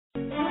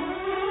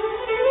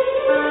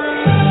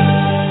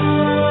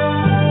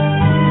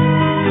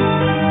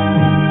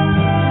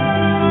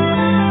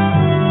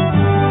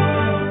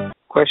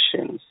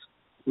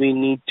we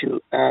need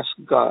to ask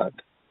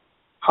God,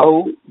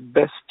 how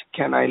best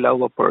can I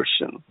love a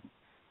person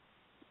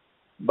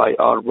by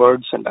our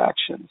words and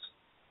actions?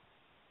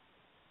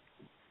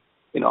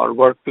 In our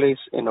workplace,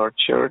 in our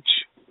church,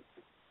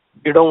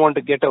 you don't want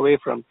to get away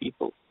from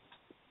people.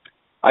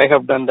 I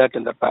have done that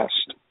in the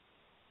past,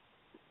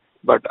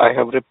 but I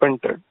have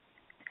repented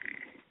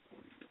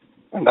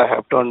and I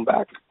have turned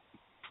back.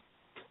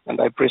 And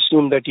I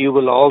presume that you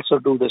will also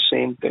do the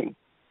same thing.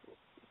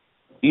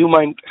 You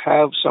might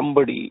have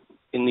somebody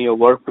in your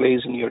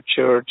workplace, in your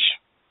church,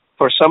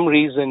 for some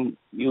reason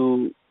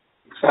you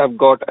have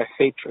got a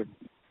hatred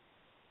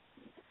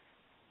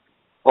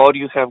or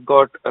you have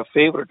got a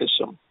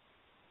favoritism,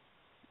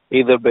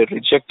 either by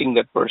rejecting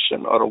that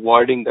person or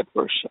avoiding that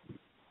person.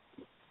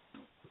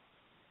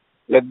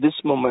 Let this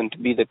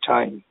moment be the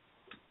time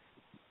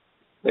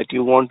that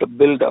you want to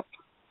build up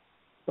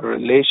a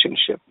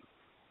relationship.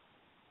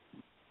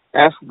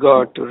 Ask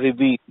God to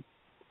reveal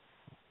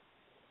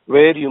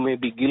where you may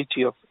be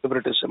guilty of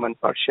favoritism and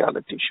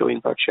partiality,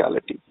 showing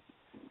partiality.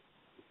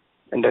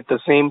 And at the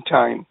same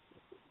time,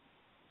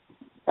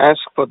 ask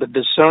for the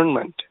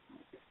discernment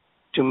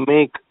to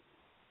make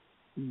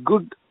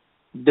good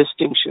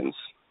distinctions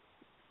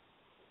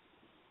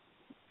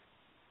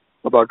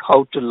about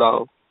how to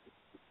love,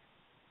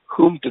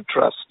 whom to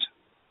trust,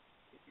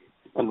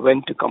 and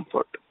when to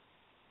comfort.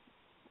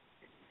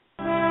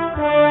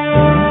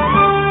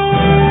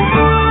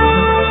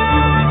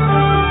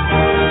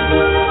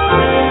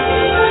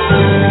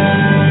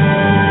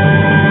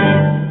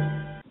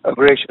 Our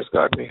gracious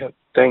God, we have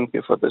thank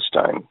you for this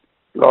time.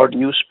 Lord,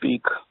 you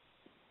speak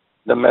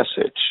the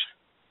message.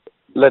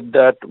 Let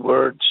that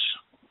words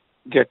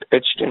get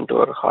etched into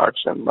our hearts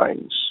and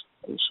minds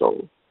and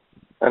soul.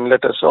 And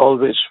let us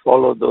always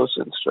follow those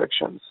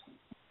instructions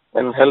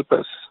and help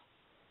us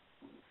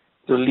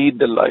to lead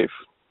the life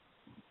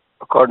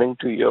according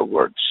to your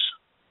words,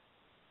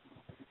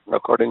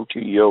 according to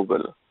your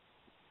will.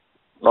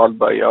 Not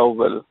by our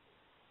will,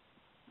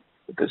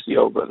 it is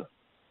your will.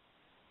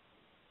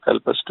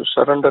 Help us to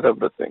surrender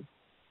everything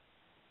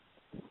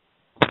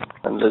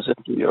and listen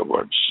to your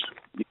words.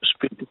 You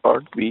speak,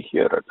 Lord, we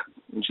hear it.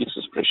 In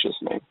Jesus' precious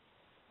name.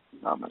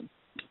 Amen.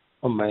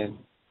 Amen.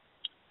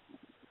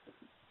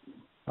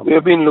 We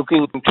have been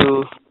looking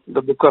into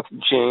the book of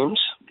James.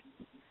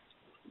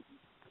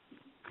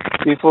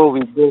 Before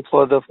we go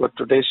further for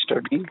today's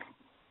study,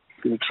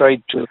 we'll try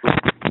to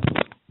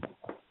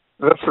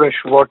refresh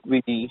what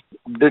we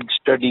did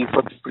study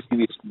for the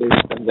previous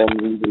days, and then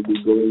we will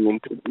be going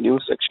into the new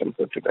section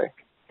for today.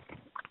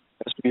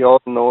 As we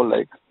all know,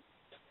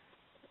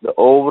 the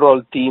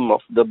overall theme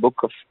of the book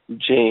of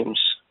James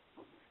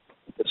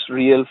is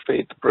real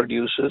faith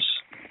produces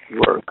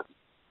work,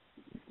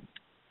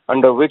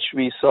 under which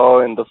we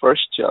saw in the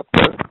first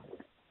chapter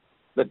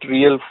that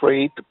real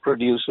faith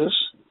produces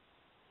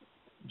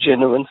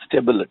genuine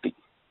stability.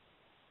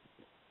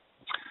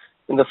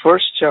 In the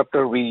first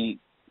chapter, we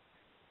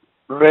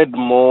read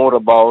more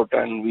about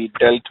and we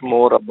dealt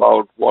more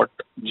about what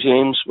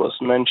James was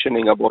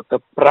mentioning about the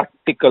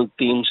practical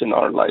themes in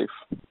our life,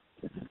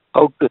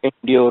 how to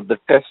endure the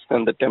tests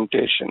and the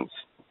temptations.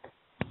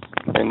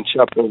 In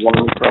chapter 1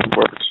 from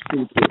verse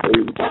 2 to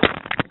 8.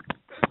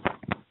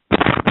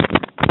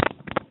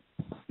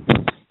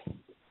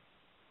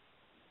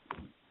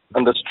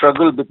 And the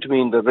struggle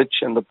between the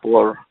rich and the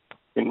poor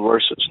in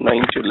verses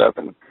 9 to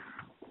 11.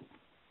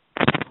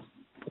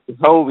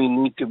 How we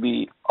need to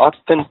be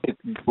authentic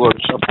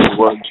doers of the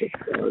words of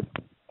God,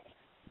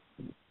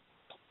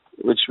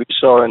 which we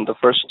saw in the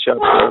first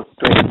chapter,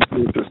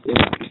 22 to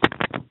 20.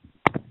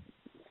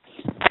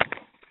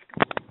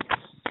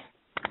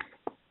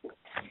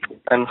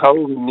 And how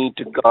we need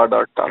to guard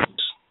our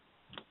tongues,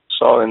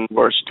 saw in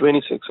verse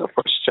 26 of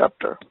first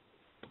chapter.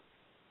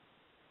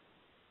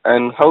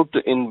 And how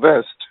to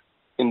invest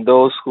in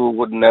those who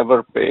would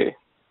never pay.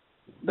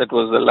 That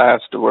was the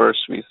last verse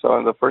we saw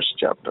in the first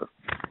chapter.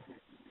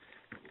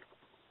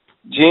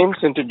 James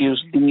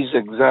introduced these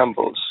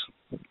examples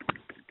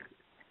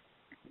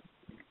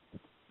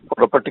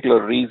for a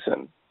particular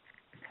reason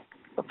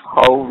of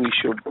how we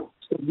should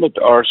submit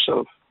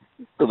ourselves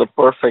to the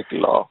perfect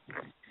law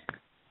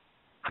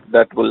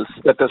that will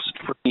set us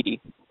free,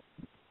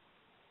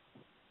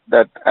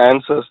 that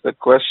answers the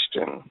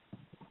question,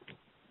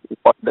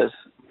 what does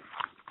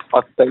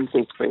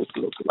authentic faith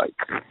look like?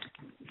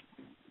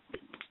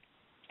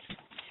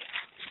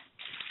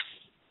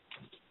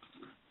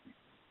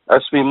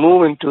 As we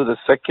move into the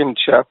second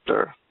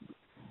chapter,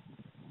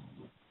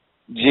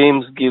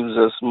 James gives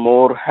us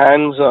more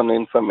hands-on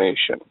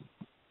information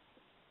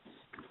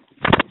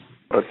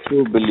for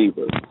true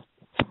believers.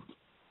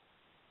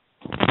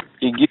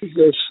 He gives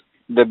us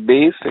the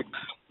basics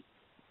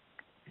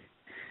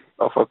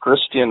of a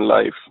Christian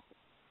life.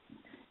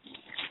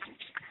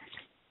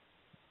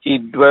 He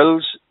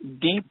dwells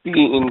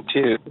deeply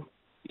into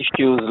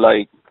issues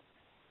like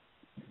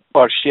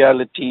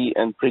partiality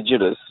and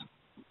prejudice,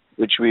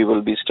 which we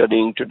will be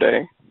studying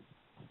today,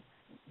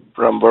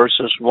 from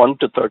verses 1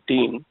 to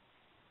 13,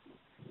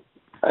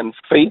 and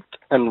faith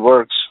and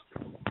works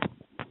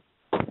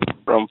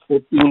from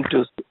 14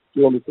 to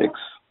 26,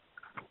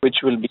 which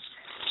will be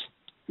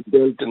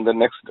dealt in the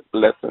next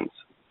lessons.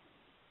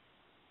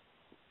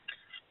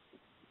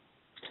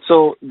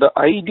 So the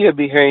idea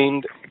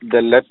behind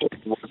the letter,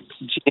 what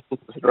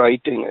James is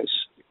writing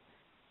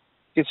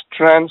is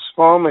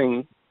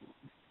transforming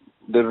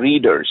the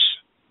readers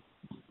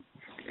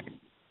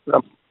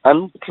from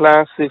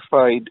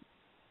unclassified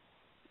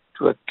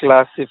to a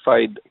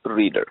classified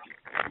reader.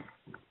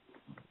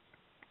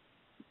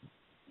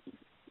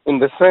 In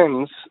the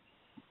sense,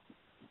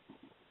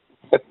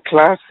 a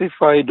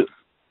classified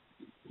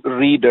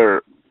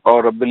reader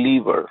or a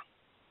believer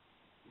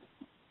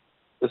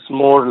is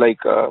more like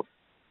a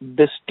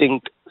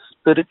distinct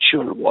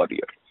spiritual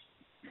warrior.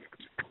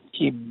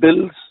 He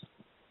builds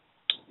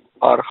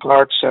our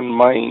hearts and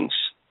minds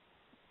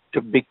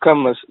to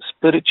become as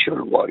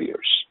spiritual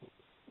warriors.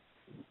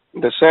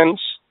 In the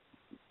sense,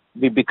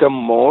 we become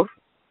more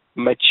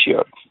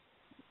mature.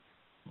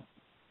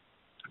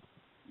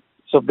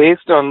 So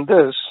based on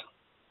this,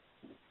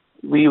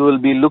 we will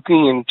be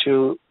looking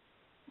into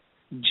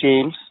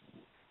James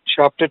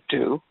chapter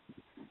 2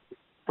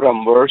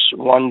 from verse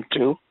 1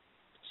 to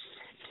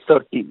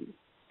 13.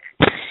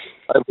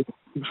 I will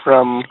read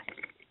from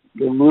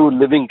the New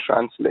Living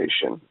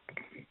Translation.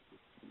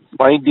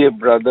 My dear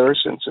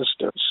brothers and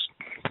sisters,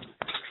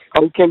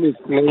 how can you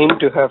claim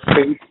to have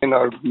faith in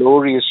our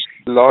glorious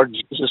Lord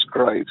Jesus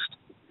Christ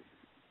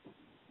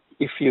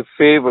if you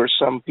favor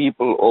some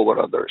people over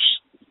others?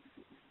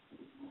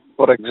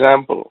 For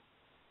example,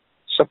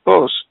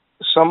 suppose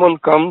someone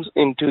comes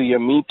into your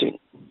meeting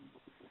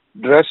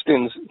dressed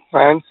in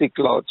fancy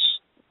clothes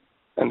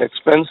and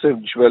expensive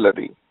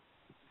jewelry,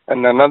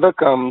 and another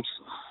comes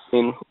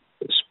in who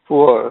is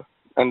poor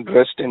and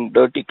dressed in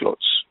dirty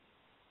clothes.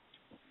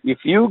 If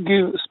you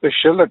give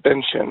special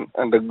attention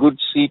and a good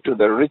seat to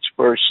the rich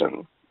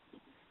person,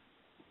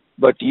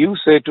 but you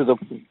say to the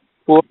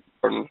poor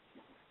one,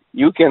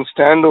 you can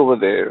stand over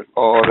there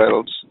or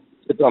else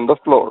sit on the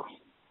floor,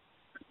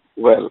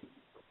 well,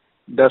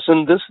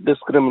 doesn't this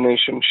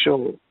discrimination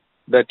show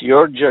that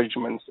your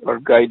judgments are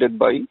guided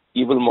by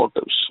evil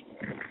motives?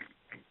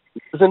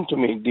 Listen to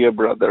me, dear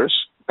brothers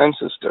and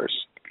sisters.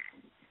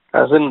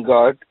 Hasn't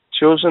God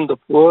chosen the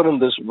poor in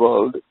this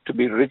world to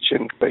be rich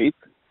in faith?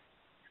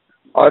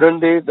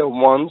 Aren't they the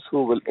ones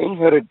who will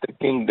inherit the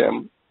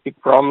kingdom He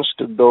promised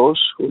to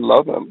those who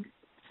love Him?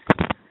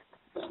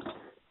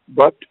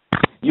 But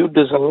you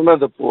dishonor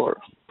the poor.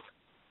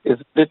 Is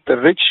it the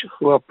rich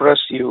who oppress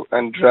you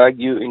and drag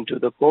you into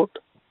the court?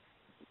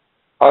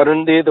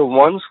 Aren't they the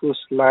ones who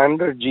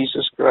slander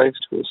Jesus Christ,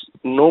 whose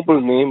noble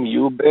name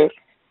you bear?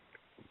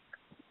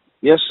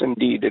 Yes,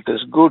 indeed, it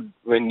is good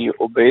when you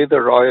obey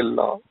the royal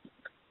law,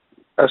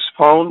 as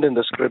found in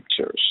the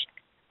Scriptures.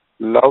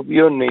 Love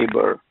your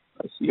neighbor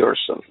as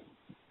yourself.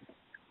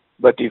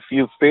 But if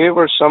you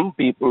favor some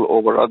people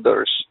over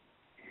others,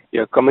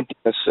 you are committing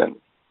a sin.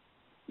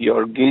 You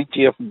are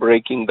guilty of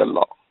breaking the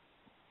law.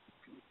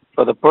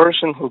 For the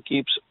person who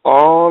keeps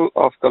all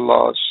of the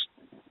laws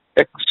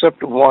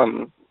except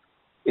one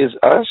is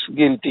as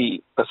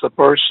guilty as a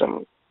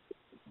person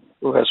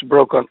who has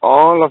broken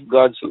all of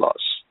God's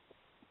laws.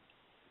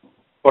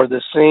 For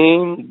the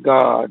same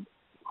God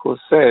who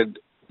said,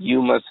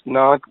 you must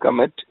not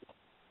commit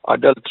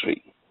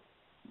adultery,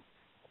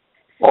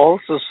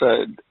 also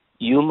said,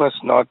 you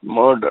must not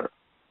murder.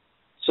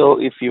 So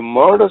if you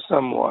murder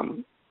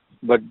someone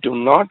but do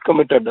not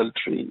commit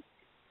adultery,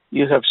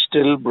 you have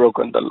still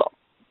broken the law.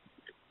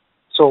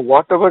 So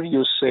whatever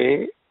you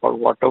say or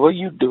whatever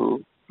you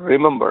do,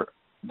 remember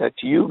that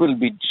you will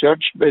be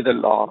judged by the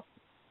law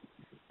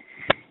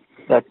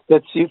that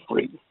sets you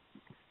free.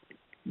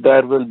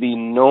 There will be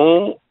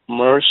no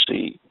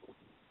mercy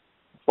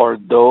for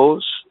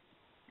those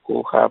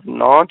who have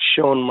not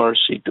shown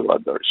mercy to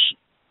others.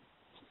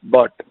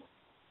 But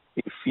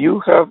if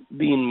you have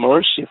been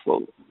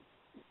merciful,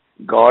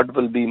 God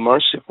will be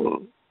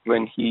merciful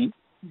when He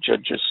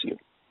judges you.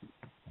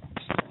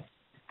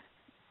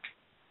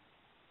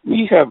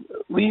 We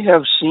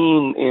have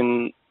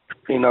seen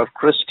in our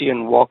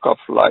Christian walk of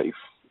life,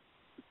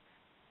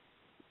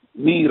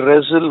 we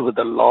wrestle with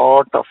a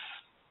lot of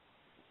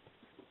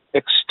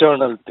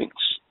external things.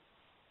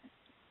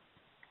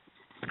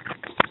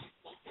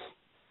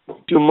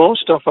 To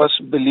most of us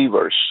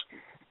believers,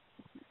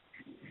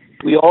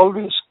 we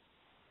always,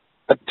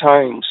 at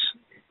times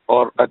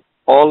or at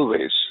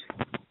always,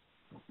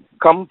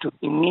 come to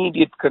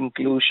immediate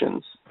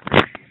conclusions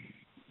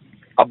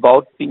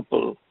about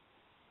people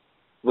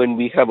when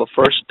we have a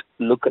first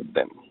look at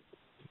them.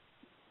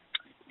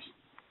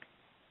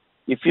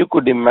 If you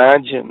could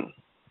imagine,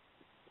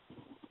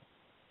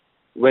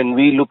 when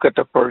we look at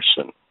a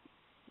person,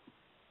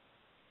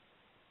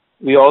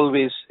 we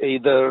always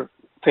either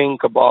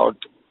think about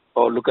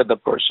or look at the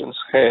person's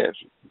hair.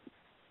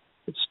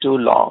 It's too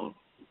long.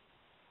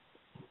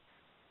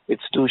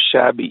 It's too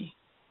shabby.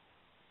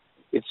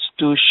 It's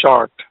too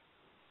short.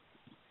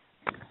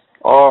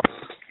 Or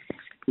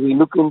we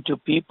look into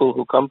people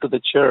who come to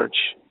the church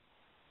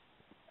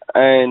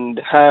and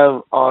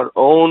have our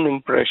own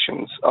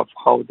impressions of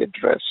how they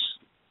dress.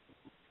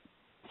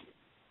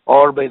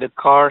 or by the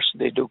cars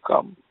they do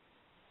come.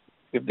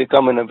 If they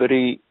come in a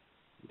very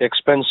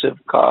expensive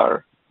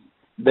car,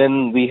 then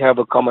we have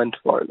a comment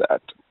for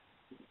that.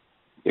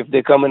 If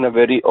they come in a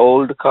very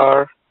old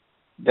car,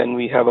 then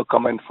we have a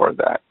comment for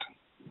that.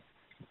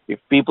 If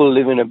people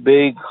live in a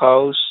big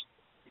house,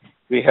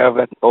 we have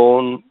an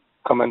own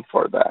comment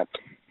for that.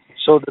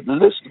 So the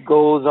list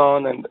goes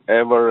on and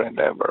ever and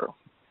ever.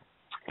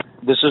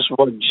 This is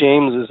what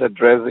James is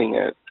addressing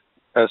it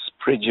as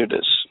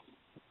prejudice.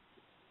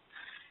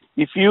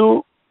 If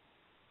you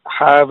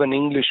have an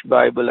English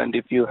Bible and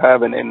if you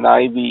have an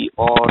NIV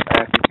or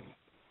an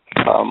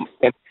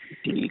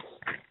NLT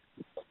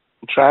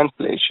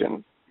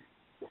translation,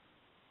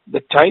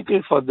 the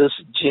title for this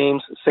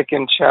James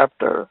second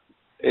chapter,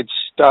 it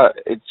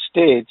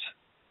states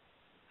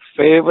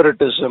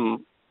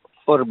Favoritism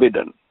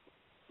Forbidden.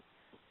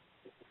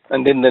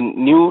 And in the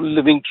New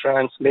Living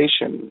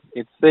Translation,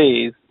 it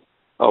says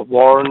a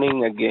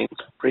warning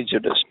against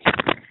prejudice.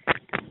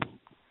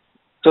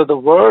 So the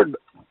word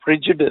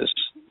prejudice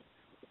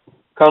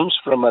comes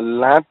from a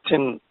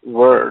Latin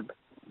word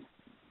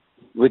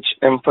which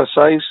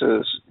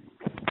emphasizes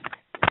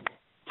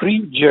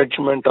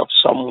prejudgment of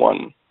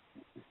someone.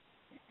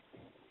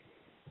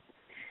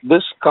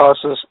 This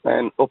causes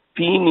an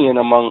opinion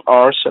among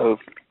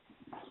ourselves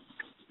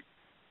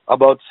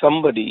about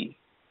somebody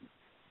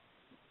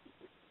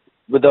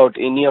without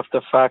any of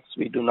the facts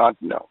we do not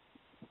know.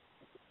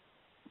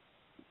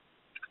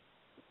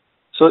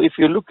 So if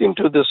you look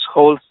into this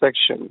whole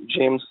section,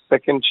 James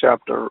 2nd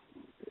chapter,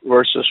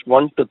 verses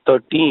 1 to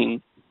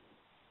 13,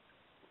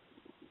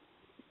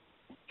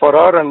 for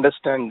our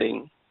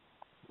understanding,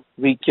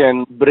 we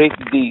can break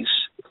these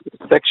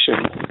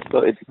sections so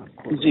it's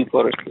easy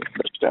for us to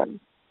understand.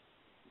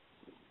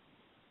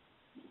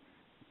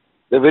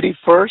 The very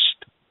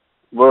first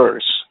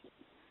verse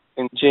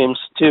in James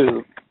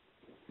 2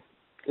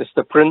 is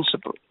the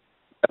principle.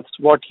 That's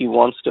what he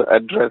wants to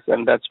address,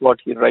 and that's what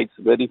he writes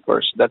very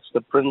first. That's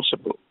the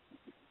principle.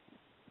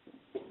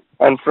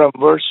 And from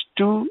verse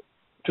 2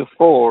 to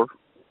 4,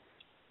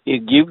 he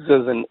gives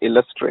us an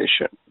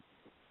illustration.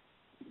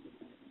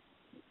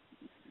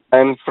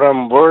 And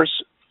from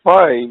verse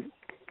 5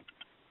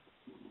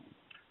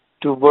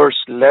 to verse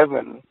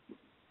 11,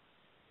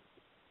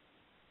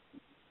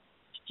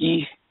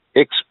 he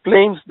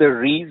explains the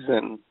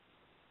reason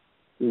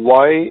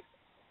why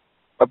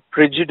a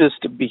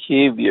prejudiced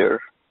behavior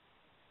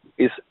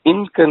is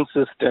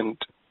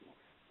inconsistent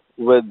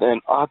with an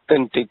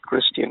authentic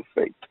Christian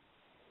faith.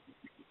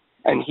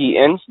 And he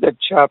ends the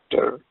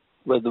chapter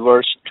with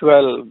verse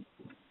 12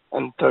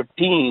 and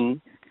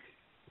 13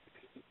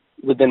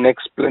 with an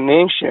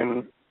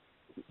explanation.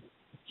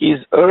 He's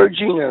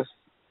urging us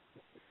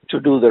to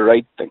do the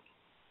right thing.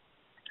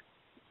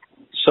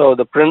 So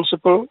the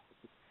principle,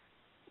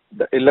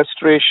 the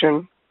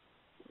illustration,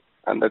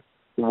 and the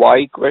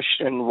why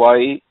question,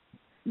 why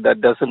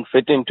that doesn't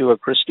fit into a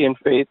Christian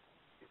faith,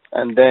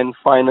 and then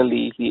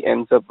finally he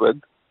ends up with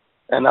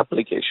an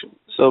application.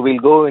 So we'll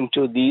go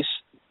into these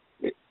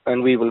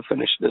and we will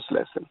finish this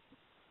lesson.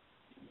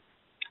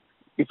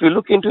 If you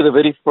look into the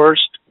very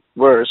first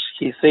verse,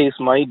 he says,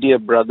 "My dear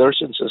brothers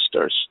and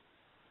sisters,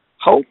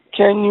 how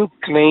can you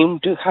claim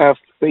to have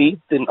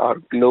faith in our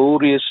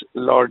glorious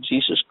Lord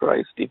Jesus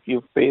Christ if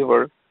you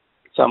favor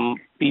some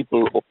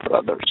people over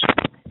others?"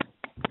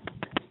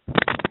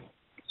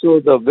 So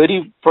the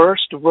very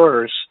first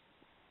verse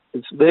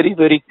is very,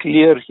 very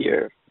clear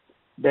here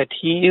that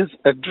he is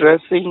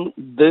addressing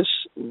this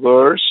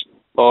verse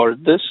or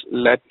this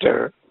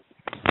letter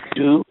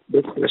to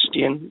the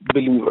Christian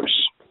believers.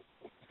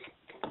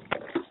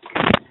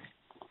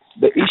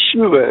 The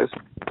issue is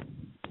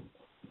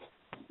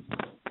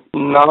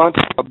not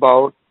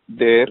about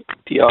their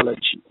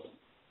theology.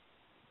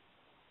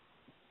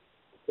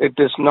 It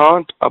is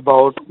not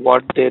about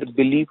what their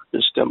belief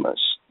system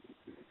is.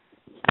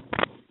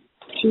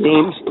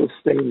 James is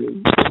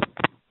saying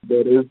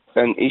there is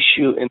an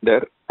issue in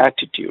their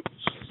attitude.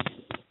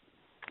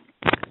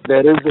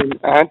 There is an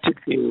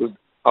attitude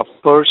of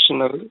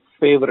personal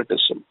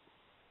favoritism.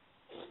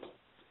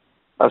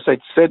 As I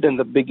said in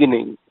the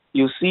beginning,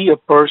 you see a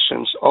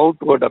person's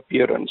outward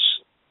appearance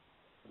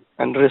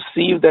and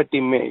receive that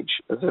image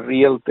as a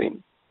real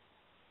thing,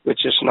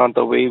 which is not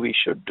the way we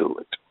should do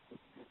it.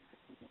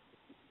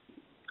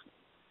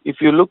 If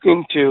you look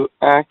into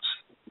Acts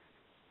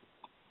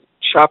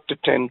chapter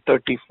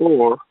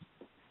 10:34,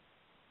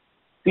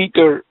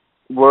 Peter's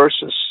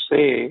verses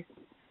say,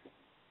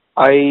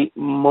 "I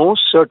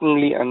most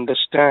certainly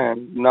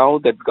understand now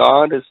that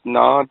God is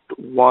not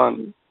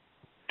one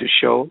to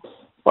show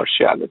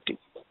partiality."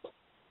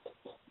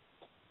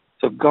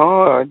 So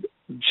God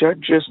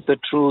judges the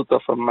truth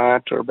of a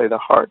matter by the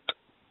heart,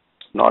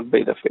 not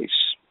by the face.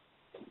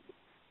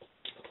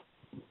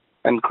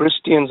 And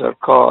Christians are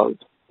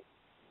called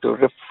to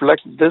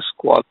reflect this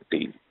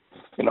quality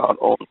in our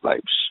own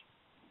lives.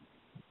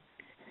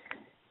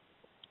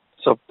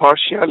 So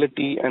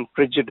partiality and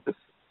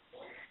prejudice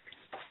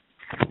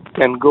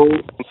can go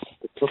in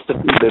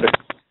opposite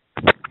directions.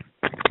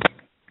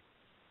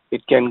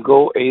 It can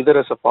go either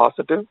as a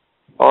positive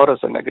or as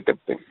a negative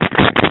thing.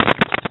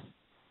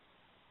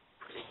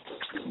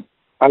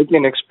 I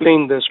can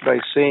explain this by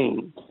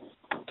saying,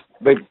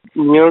 by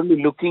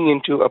merely looking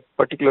into a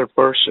particular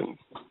person,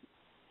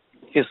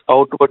 his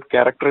outward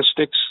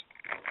characteristics,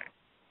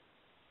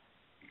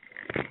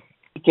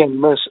 we can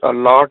miss a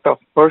lot of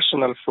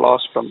personal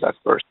flaws from that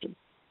person.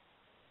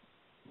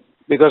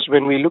 Because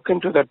when we look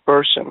into that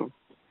person,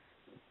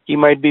 he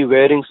might be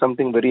wearing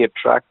something very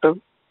attractive,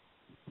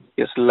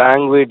 his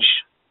language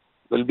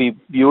will be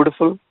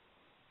beautiful,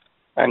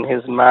 and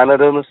his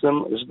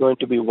mannerism is going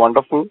to be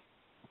wonderful.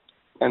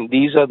 And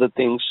these are the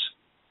things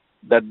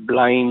that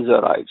blinds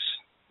our eyes.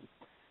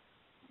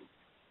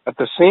 At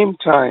the same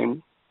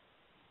time,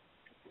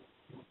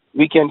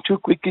 we can too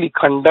quickly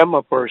condemn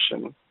a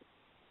person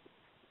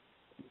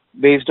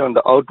based on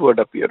the outward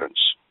appearance.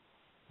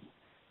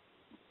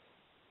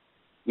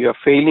 We are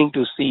failing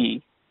to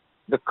see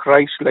the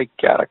Christ-like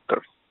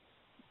character.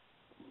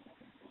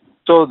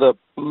 So the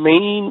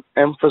main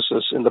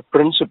emphasis in the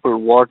principle,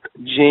 what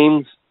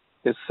James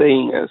is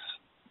saying is,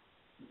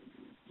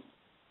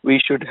 we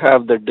should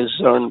have the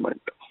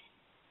discernment.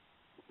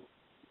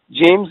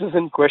 James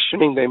isn't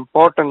questioning the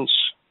importance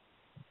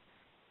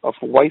of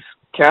wise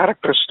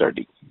character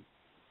study,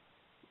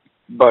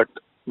 but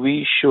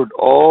we should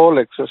all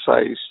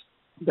exercise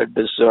the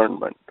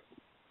discernment.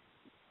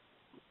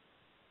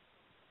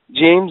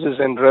 James is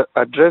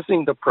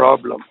addressing the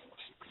problem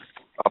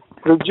of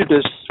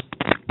prejudice,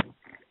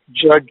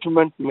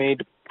 judgment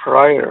made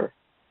prior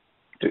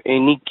to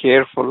any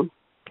careful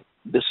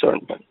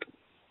discernment.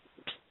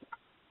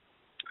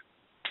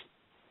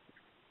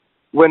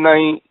 When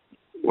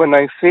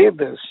I say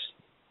this,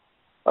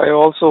 I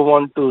also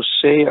want to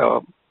say a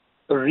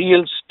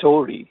real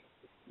story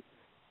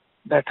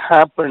that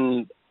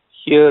happened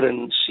here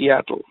in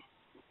Seattle.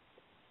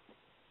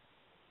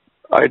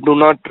 I do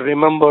not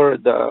remember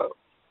the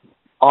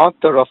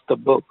author of the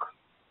book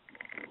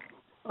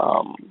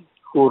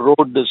who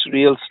wrote this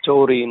real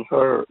story in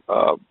her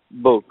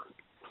book,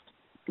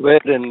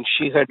 wherein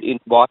she had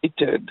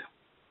invited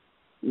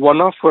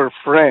one of her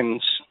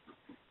friends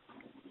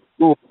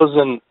who was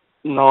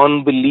a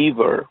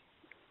non-believer,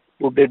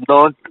 who did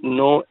not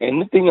know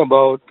anything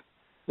about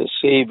the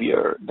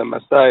Savior, the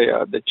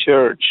Messiah, the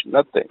church,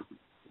 nothing.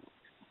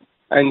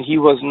 And he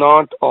was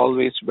not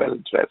always well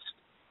dressed.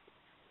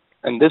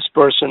 And this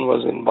person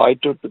was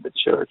invited to the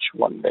church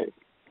one day.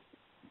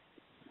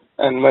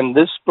 And when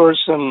this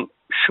person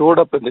showed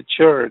up in the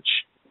church,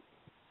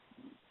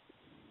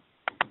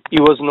 he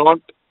was not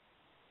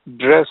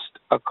dressed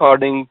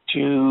according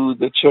to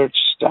the church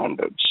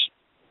standards.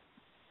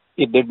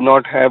 He did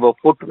not have a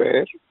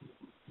footwear.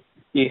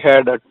 He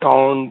had a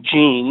torn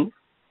jean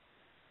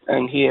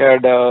and he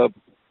had a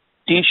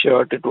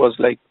t-shirt. It was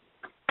like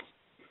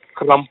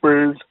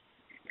crumpled,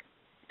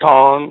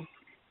 torn,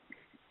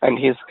 and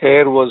his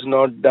hair was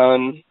not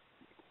done.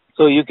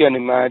 So you can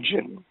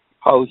imagine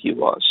how he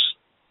was.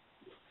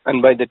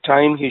 And by the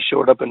time he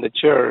showed up in the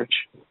church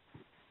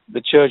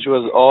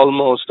was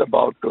almost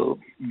about to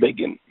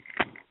begin.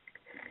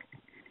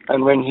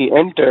 And when he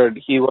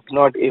entered, he was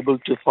not able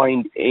to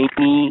find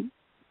any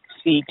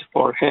seat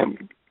for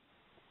him.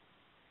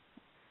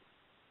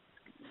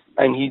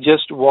 And he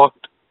just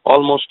walked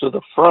almost to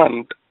the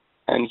front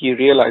and he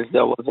realized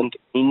there wasn't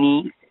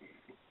any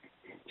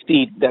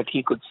seat that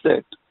he could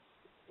sit.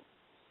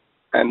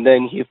 And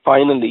then he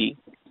finally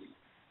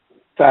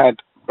sat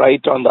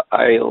right on the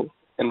aisle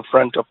in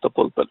front of the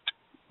pulpit.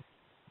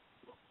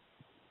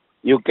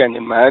 You can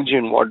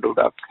imagine what would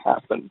have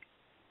happened.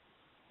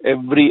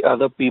 Every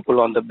other people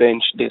on the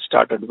bench, they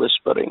started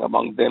whispering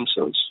among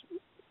themselves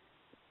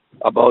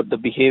about the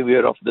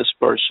behavior of this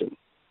person.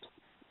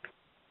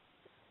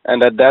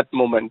 And at that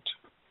moment,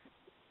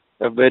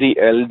 a very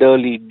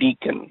elderly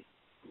deacon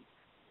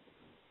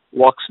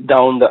walks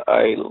down the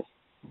aisle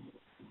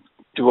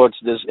towards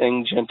this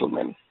young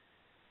gentleman.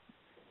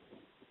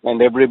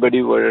 And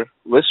everybody were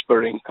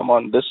whispering, come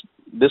on,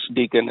 this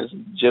deacon is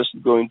just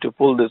going to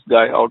pull this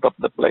guy out of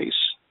the place.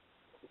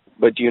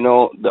 But you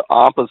know, the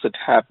opposite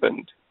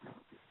happened.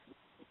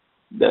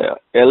 The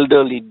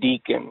elderly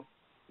deacon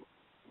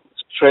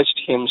stretched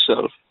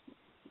himself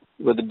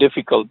with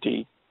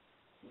difficulty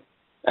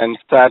and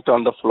sat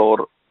on the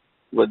floor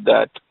with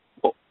that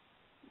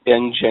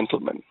young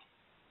gentleman.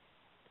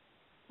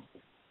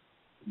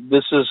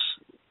 This is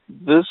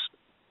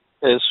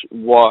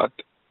what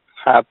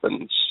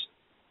happens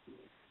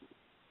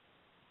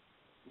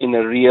in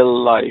a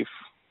real life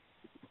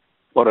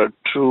for a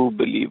true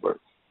believer.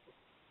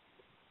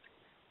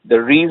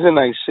 The reason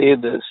I say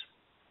this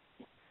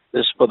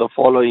is for the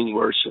following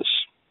verses.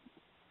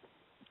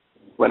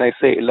 When I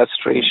say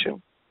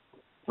illustration,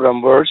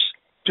 from verse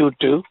 2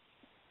 to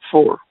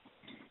 4.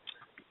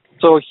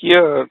 So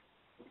here,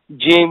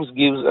 James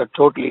gives a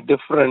totally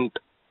different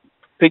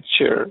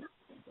picture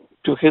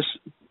to his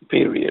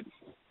period.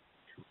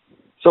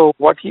 So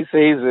what he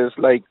says is,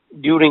 like,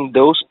 during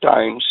those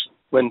times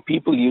when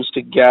people used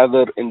to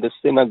gather in the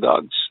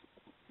synagogues,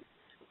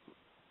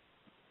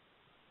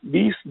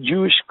 these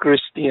Jewish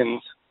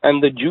Christians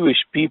and the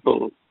Jewish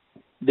people,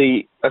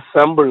 they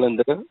assemble in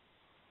the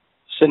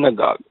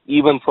synagogue,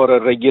 even for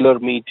a regular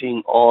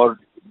meeting or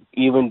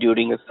even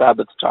during a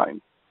Sabbath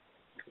time.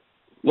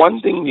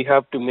 One thing we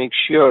have to make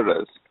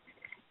sure is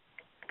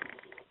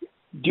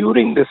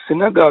during the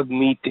synagogue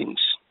meetings,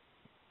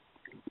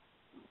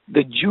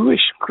 the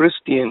Jewish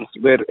Christians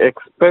were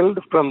expelled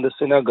from the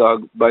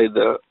synagogue by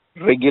the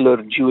regular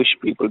Jewish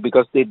people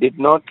because they did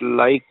not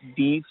like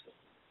these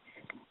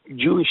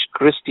Jewish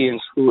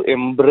Christians who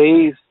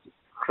embraced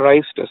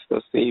Christ as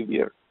the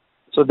Savior.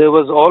 So there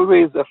was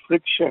always a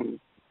friction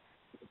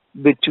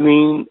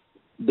between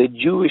the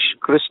Jewish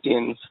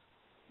Christians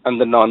and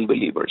the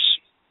non-believers.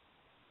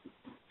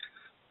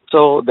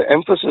 So the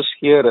emphasis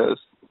here is,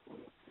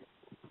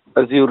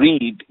 as you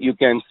read, you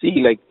can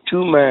see like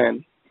two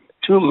men,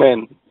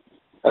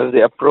 as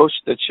they approach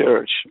the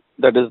church,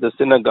 that is the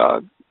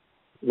synagogue.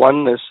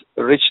 One is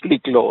richly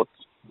clothed,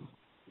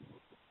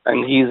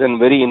 and he is a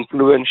very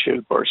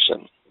influential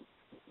person.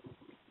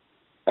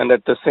 And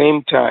at the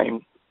same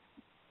time,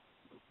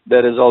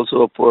 there is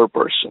also a poor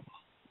person.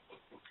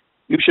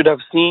 You should have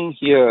seen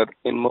here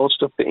in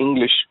most of the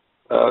English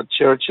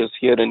churches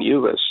here in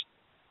US,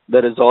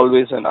 there is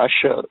always an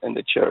usher in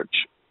the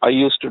church. I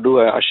used to do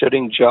an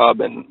ushering job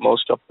in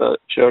most of the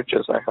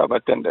churches I have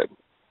attended.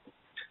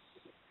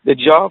 The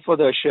job for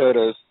the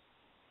usher is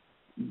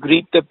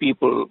greet the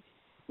people,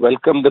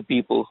 welcome the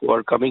people who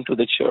are coming to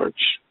the church,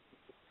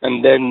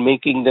 and then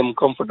making them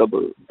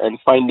comfortable and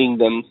finding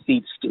them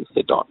seats to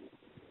sit on.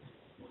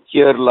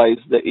 Here lies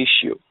the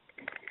issue.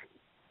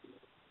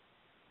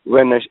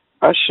 When an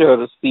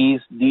usher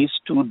sees these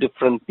two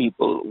different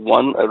people,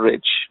 one a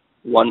rich,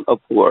 one a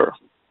poor,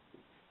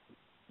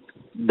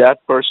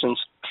 that person's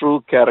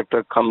true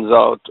character comes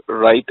out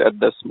right at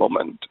this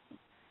moment.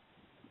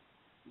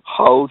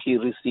 How he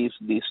receives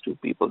these two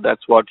people.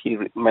 That's what he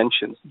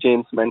mentions.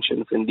 James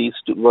mentions in these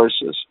two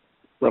verses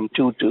from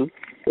 2 to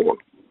 4.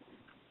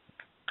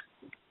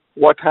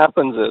 What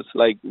happens is,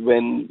 like,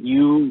 when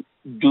you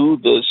do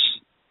this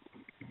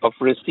of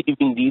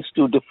receiving these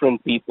two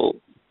different people,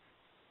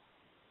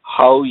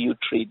 how you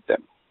treat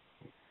them.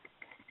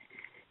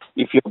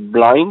 If you're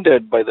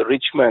blinded by the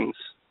rich man's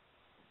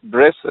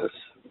dresses,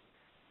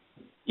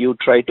 you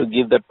try to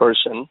give that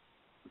person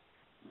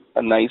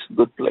a nice,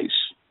 good place.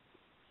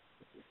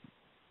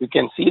 You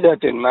can see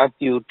that in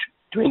Matthew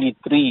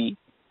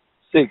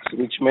 23:6,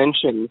 which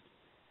mentions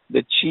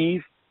the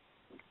chief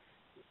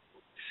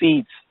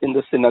seats in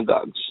the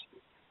synagogues.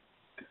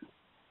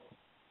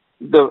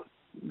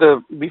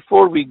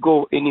 Before we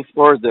go any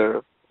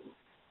further,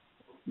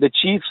 the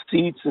chief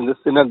seats in the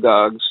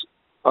synagogues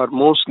are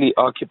mostly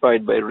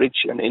occupied by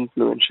rich and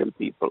influential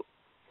people.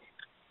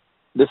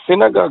 The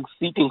synagogue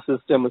seating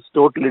system is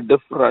totally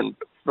different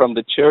from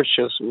the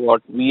churches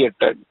what we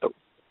attend to.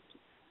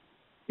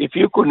 If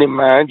you could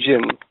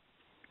imagine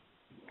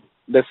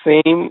the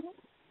same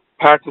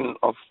pattern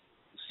of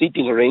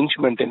seating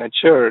arrangement in a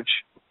church,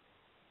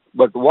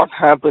 but what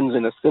happens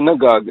in a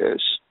synagogue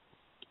is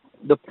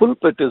the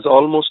pulpit is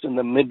almost in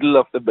the middle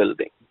of the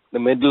building, the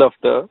middle of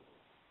the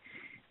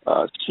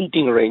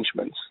seating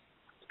arrangements.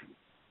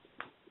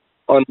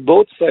 On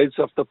both sides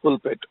of the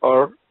pulpit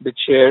are the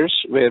chairs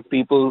where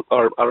people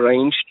are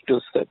arranged to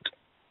sit.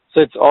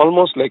 So it's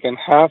almost like a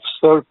half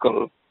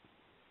circle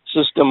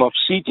system of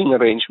seating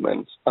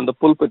arrangements, and the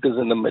pulpit is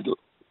in the middle.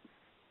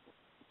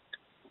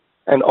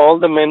 And all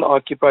the men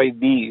occupy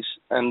these,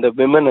 and the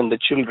women and the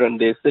children,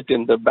 they sit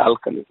in the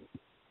balcony.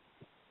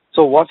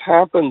 So what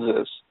happens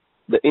is,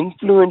 the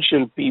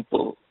influential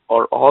people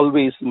are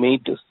always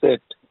made to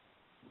sit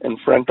in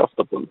front of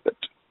the pulpit.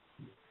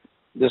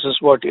 This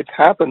is what it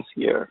happens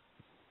here,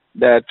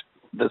 that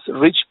the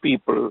rich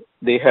people,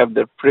 they have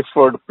their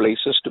preferred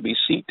places to be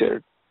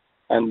seated.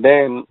 And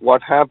then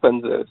what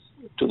happens is,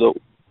 to the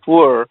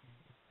poor,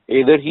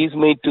 either he's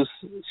made to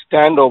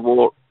stand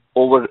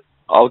over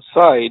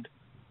outside,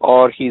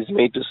 or he's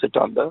made to sit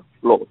on the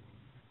floor.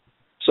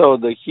 So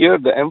here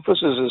the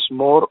emphasis is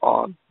more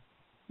on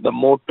the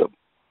motive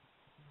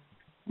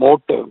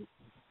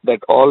that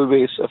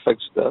always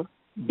affects the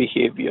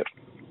behavior.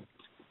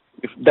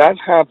 If that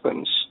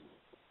happens,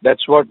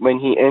 that's what when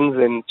he ends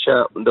in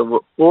the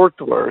 4th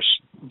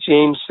verse,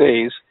 James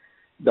says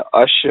the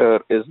usher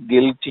is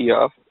guilty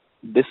of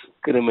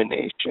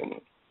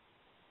discrimination.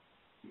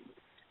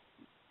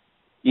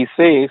 He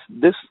says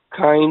this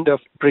kind of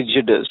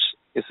prejudice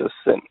is a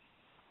sin.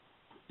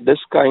 This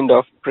kind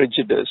of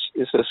prejudice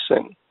is a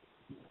sin.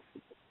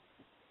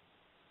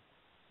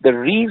 The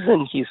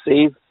reason he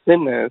says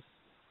sin is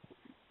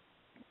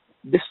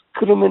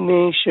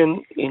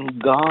discrimination in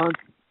God's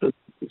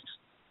place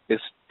is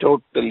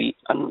totally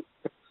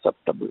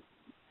unacceptable.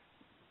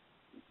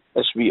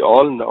 As we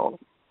all know,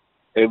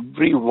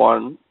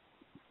 everyone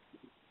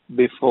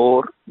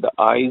before the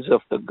eyes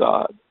of the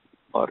God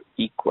are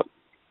equal.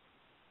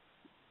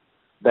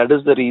 That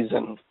is the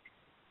reason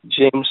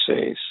James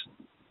says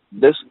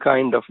this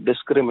kind of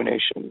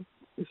discrimination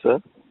is a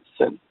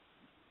sin.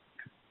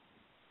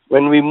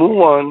 When we move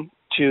on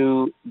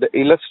to the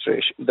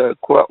illustration, the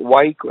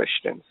why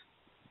questions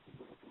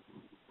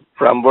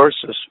from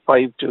verses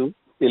 5 to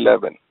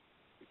 11.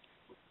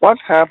 What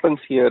happens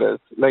here is,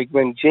 like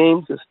when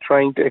James is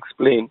trying to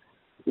explain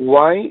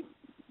why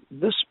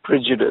this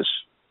prejudice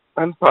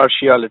and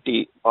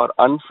partiality are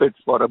unfit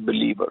for a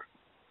believer,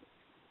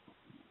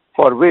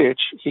 for which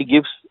he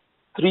gives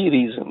three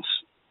reasons: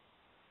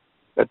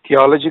 a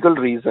theological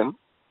reason,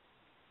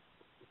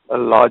 a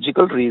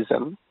logical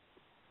reason,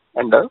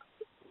 and a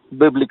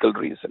biblical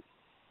reason.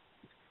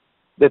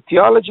 The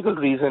theological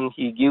reason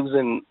he gives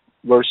in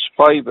verse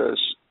 5 is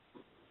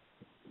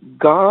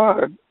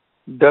God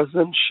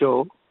doesn't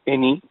show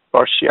any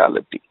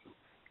partiality.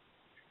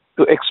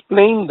 To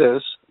explain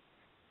this,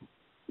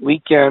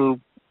 we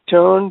can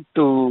turn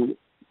to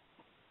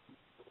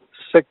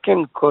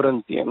 2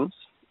 Corinthians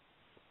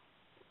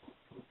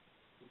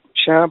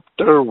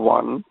chapter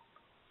 1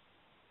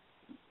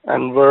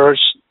 and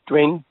verse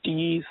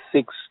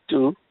 26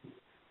 to,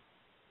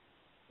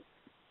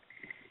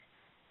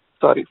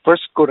 sorry, 1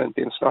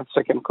 Corinthians, not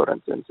 2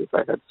 Corinthians. If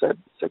I had said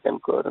 2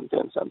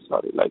 Corinthians, I'm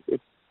sorry. Like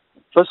it's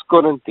 1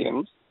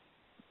 Corinthians,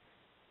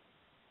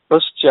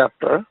 first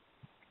chapter,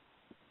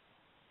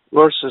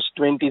 verses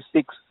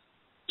 26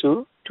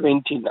 to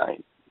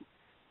 29.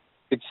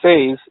 It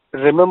says,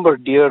 "Remember,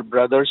 dear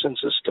brothers and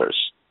sisters,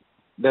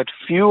 that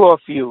few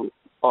of you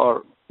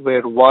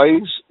were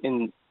wise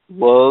in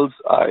world's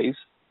eyes,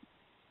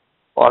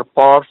 or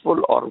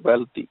powerful or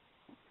wealthy,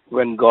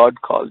 when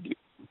God called you.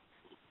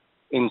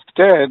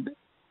 Instead,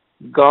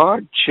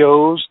 God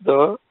chose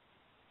the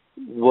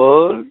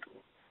world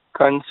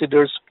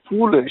considers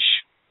foolish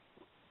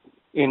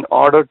in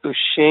order to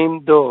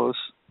shame those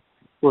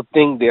who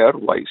think they are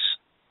wise.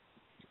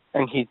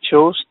 And he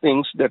chose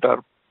things that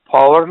are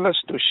powerless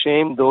to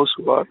shame those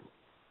who are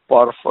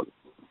powerful.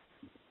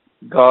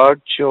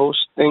 God chose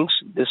things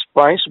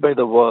despised by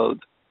the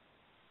world,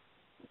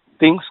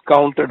 things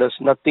counted as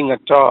nothing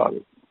at all,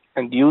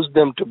 and used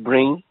them to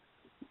bring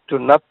to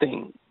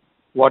nothing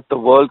what the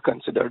world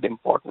considered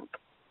important.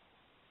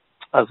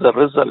 As a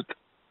result,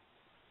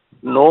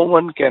 no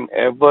one can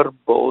ever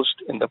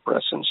boast in the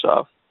presence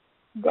of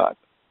God."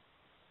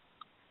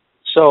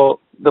 So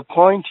the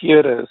point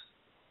here is,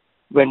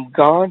 when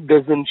God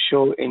doesn't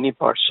show any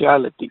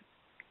partiality,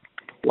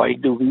 why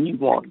do we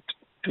want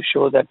to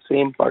show that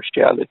same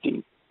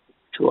partiality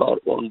to our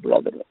own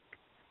brethren?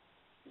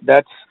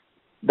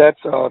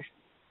 That's our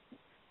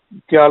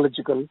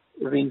theological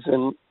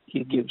reason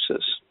he gives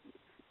us.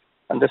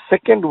 And the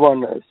second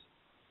one is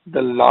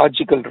the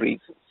logical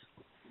reasons.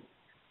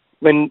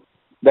 When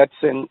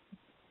that's in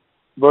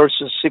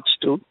verses 6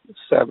 to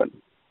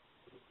 7.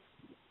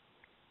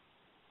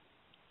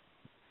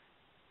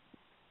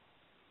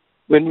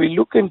 When we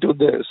look into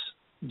this,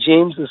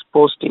 James is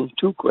posting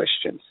two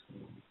questions.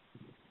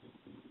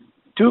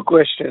 Two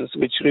questions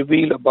which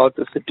reveal about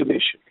the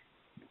situation.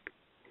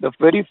 The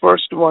very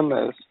first one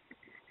is,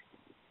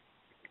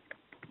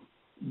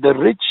 the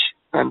rich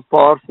and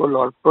powerful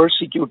are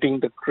persecuting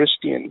the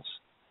Christians,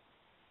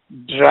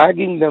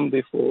 dragging them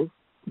before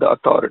the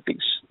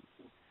authorities.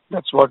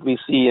 That's what we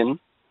see in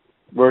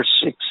verse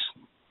 6.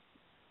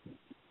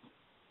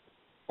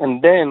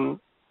 And then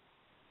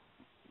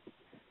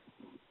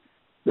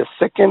the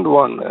second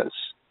one is,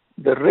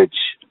 the rich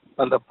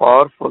and the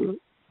powerful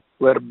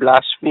were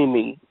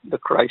blaspheming the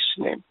Christ's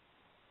name.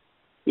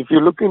 If you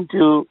look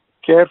into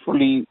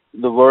carefully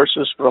the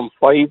verses from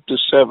 5 to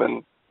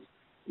 7,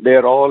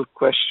 they're all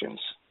questions.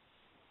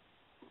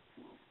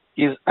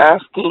 He's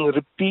asking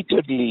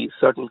repeatedly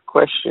certain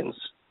questions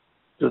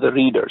to the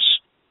readers.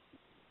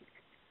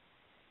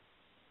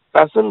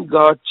 Hasn't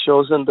God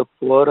chosen the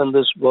poor in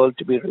this world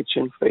to be rich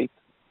in faith?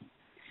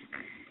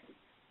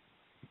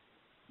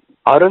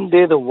 Aren't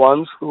they the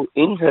ones who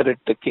inherit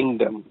the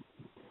kingdom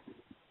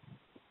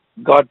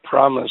God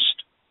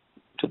promised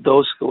to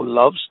those who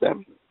loves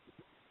them?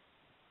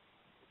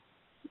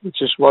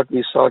 Which is what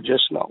we saw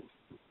just now.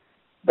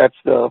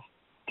 That's the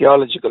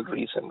theological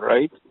reason,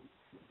 right?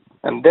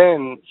 And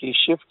then he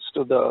shifts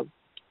to the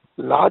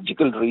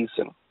logical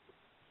reason,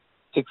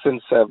 6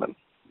 and 7.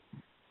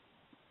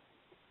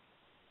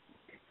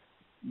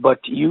 But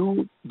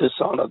you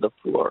dishonor the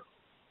poor.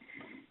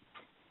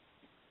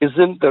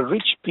 Isn't the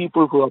rich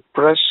people who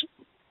oppress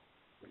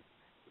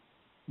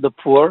the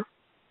poor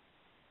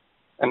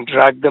and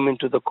drag them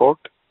into the court?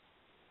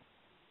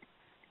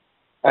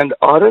 And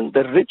aren't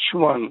the rich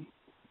one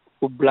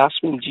who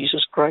blaspheme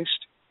Jesus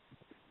Christ?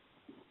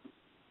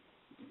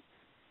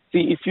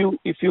 See,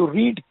 if you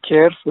read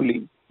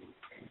carefully,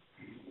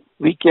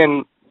 we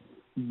can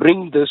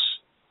bring this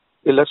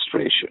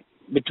illustration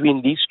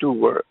between these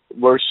two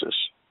verses.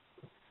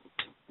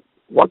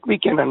 What we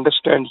can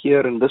understand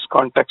here in this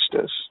context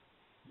is,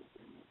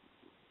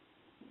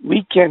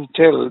 we can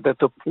tell that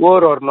the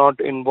poor are not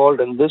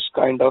involved in this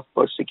kind of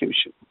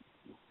persecution.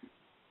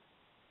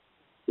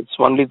 It's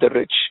only the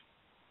rich.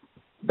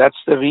 That's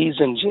the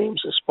reason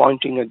James is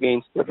pointing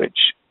against the rich.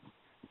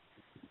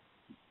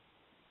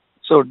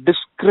 So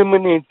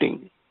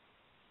discriminating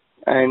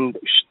and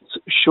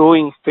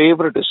showing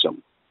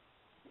favoritism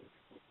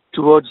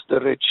towards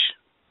the rich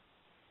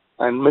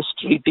and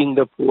mistreating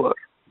the poor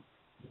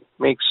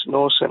makes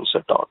no sense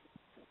at all.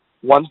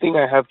 One thing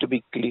I have to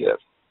be clear,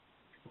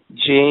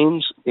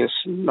 James is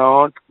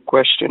not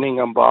questioning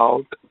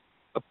about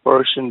a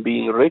person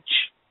being rich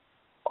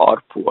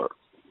or poor,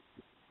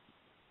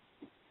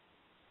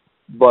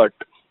 but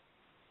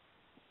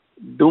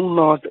do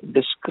not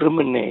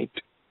discriminate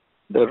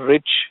the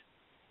rich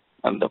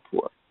and the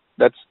poor.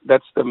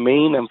 That's the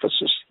main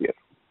emphasis here.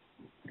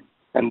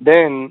 And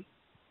then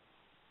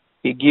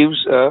he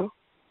gives a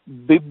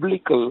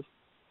biblical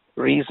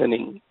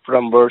reasoning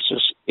from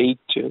verses 8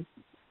 to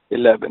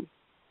 11.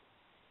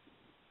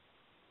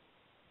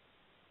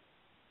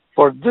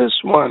 For this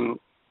one,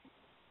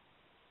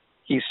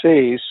 he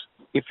says,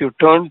 if you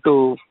turn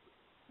to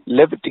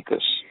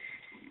Leviticus,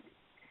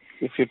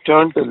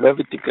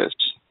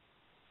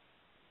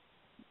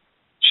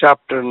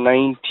 chapter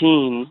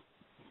 19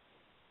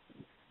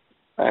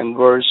 and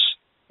verse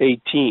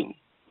 18,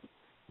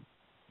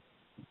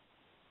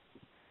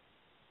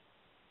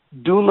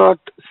 do not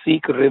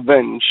seek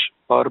revenge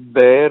or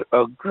bear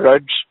a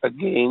grudge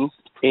against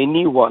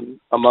anyone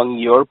among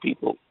your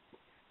people.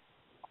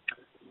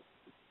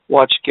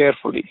 Watch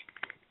carefully.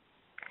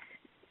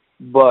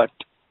 But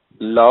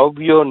love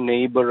your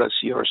neighbor as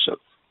yourself.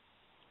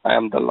 I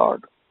am the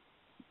Lord.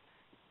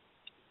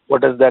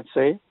 What does that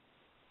say?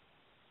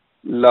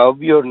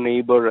 Love your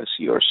neighbor as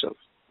yourself.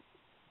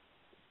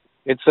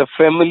 It's a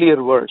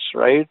familiar verse,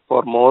 right?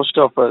 For most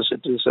of us,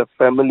 it is a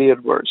familiar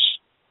verse.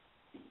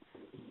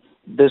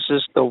 This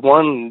is the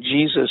one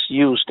Jesus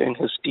used in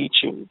his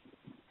teaching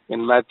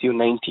in Matthew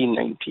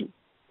 19:19.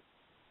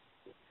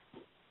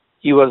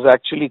 He was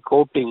actually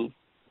quoting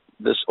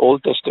this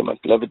Old Testament,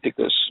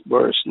 Leviticus,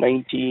 verse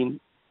 19,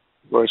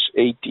 verse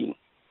 18.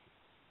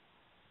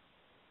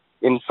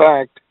 In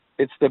fact,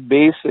 it's the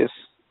basis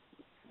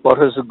for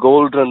his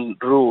golden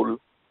rule,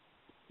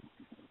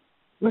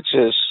 which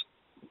is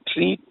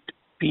treat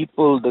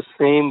people the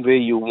same way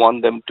you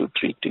want them to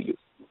treat you,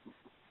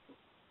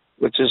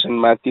 which is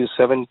in Matthew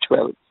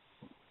 7:12.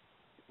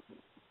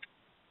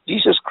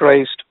 Jesus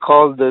Christ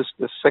called this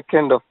the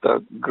second of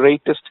the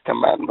greatest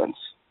commandments,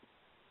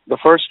 the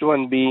first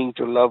one being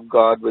to love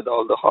God with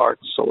all the heart,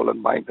 soul,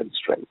 and mind and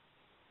strength.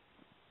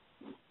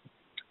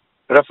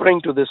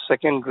 Referring to this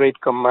second great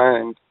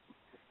command,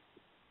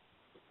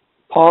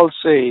 Paul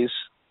says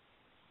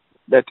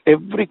that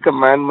every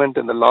commandment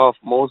in the law of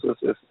Moses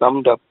is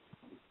summed up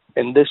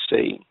in this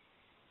saying,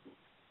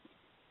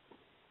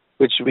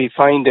 which we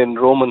find in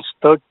Romans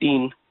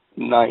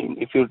 13:9.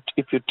 If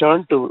you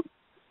turn to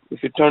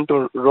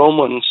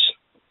Romans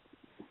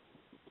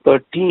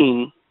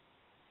 13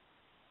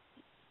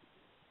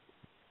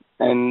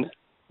 and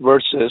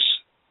verses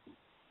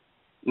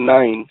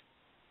 9,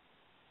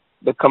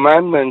 the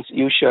commandments: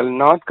 you shall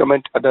not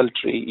commit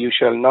adultery, you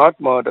shall not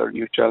murder,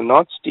 you shall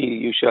not steal,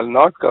 you shall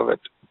not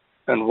covet,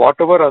 and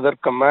whatever other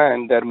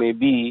command there may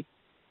be,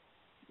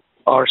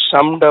 are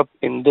summed up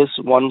in this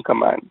one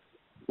command.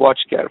 Watch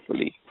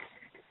carefully.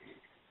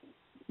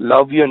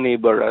 Love your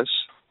neighbor as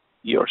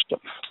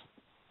yourself.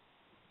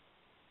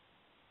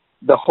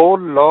 The whole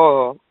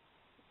law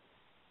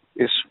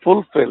is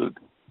fulfilled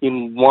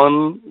in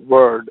one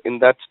word in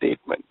that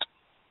statement.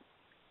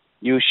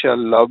 You shall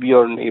love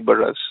your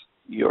neighbor as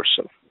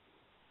yourself.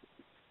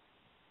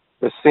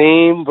 The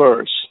same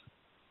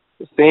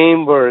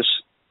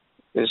verse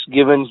is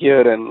given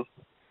here in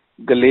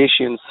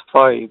Galatians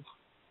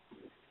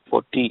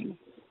 5:14.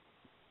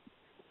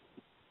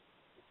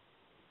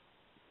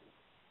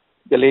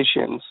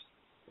 Galatians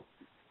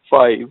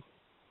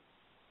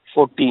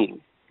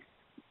 5:14.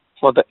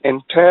 For the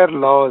entire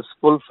law is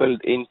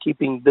fulfilled in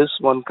keeping this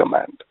one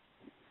command: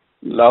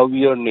 love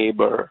your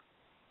neighbor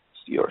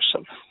as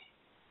yourself.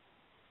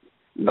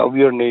 Love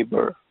your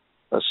neighbor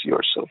as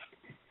yourself.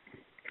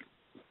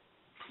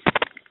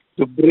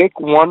 To break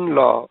one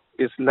law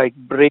is like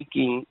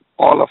breaking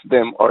all of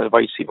them, or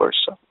vice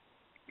versa.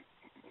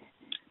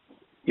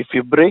 If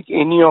you break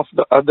any of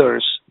the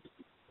others,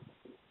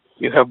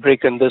 you have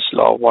broken this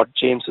law, what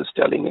James is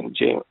telling in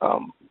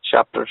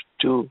chapter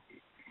 2,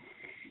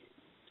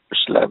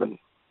 verse 11.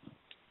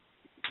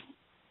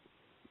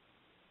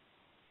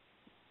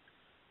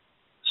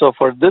 So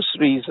for this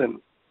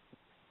reason,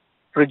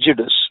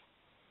 prejudice,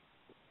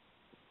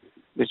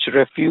 which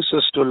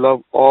refuses to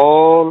love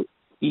all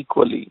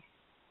equally,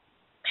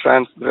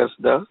 transgress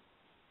the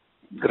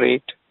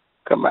great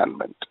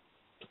commandment.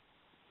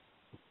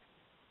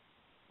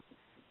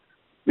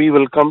 We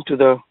will come to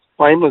the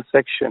final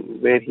section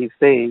where he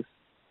says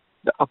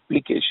the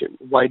application.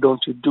 Why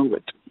don't you do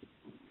it?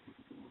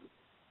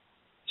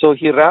 So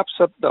he wraps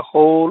up the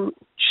whole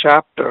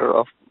chapter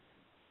of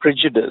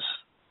prejudice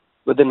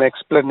with an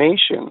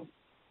explanation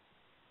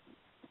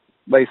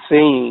by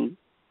saying,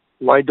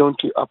 why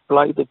don't you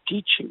apply the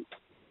teaching?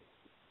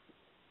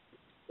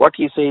 What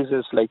he says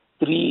is like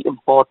 3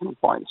 important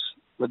points.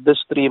 With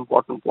these 3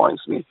 important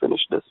points, we'll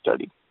finish the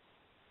study.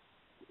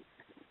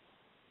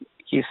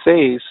 He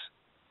says,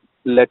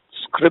 let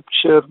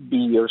scripture be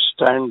your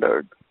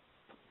standard.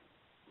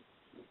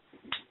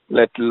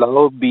 Let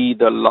love be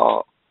the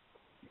law.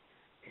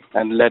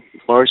 And let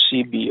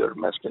mercy be your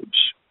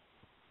message.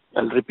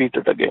 I'll repeat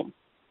it again.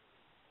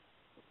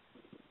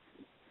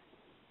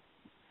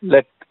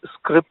 Let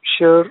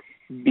Scripture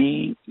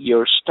be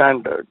your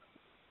standard,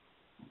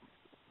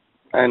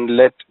 and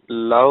let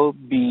love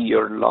be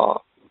your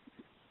law,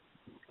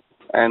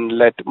 and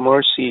let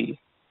mercy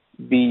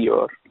be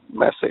your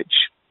message.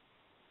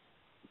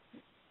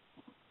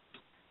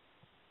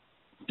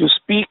 To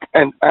speak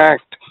and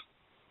act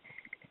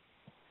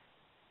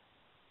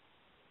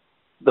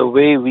the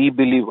way we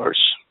believers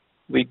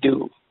we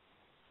do,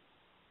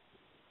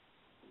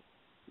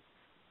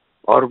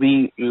 are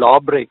we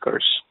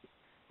lawbreakers,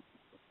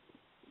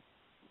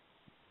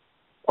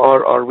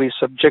 or are we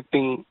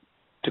subjecting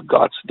to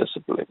God's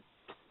discipline?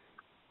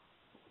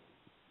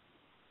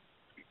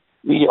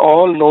 We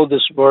all know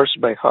this verse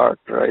by heart,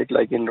 right?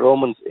 Like in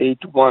Romans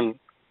 8:1,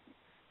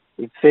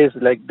 it says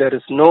like there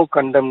is no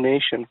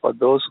condemnation for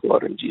those who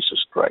are in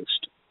Jesus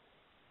Christ.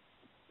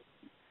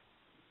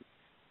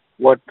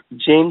 What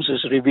James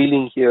is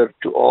revealing here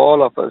to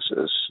all of us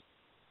is,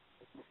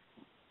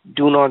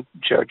 do not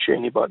judge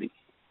anybody.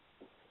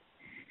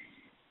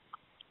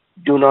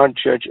 Do not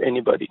judge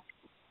anybody.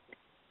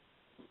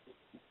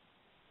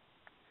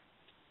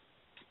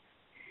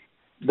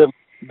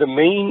 The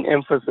main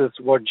emphasis,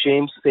 what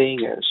James is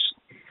saying is,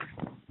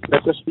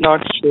 let us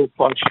not show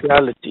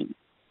partiality,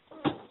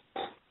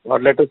 or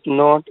let us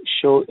not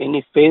show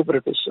any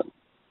favoritism,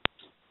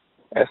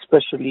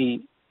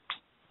 especially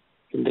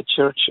in the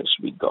churches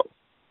we go.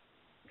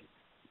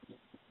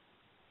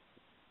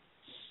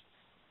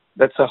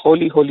 That's a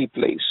holy, holy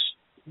place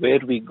where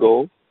we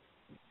go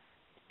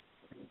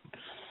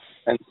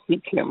and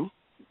seek Him.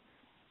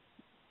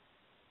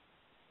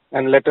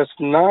 And let us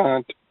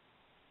not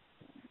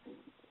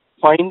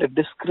find a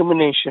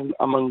discrimination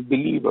among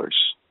believers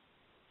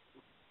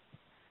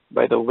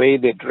by the way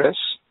they dress,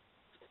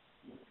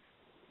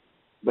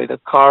 by the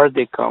car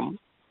they come,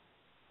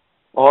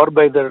 or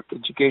by their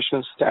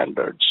educational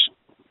standards,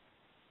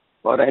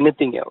 or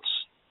anything else.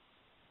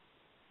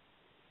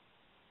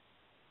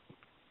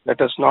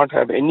 Let us not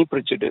have any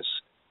prejudice,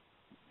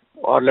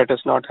 or let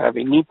us not have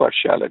any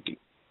partiality.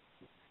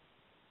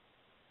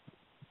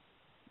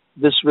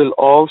 This will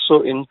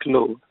also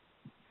include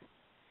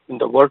in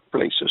the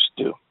workplaces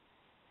too.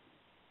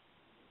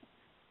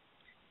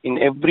 In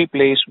every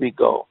place we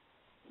go,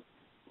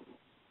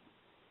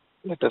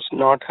 let us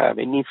not have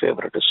any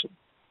favoritism.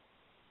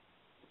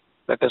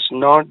 Let us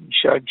not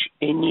judge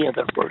any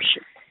other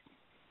person,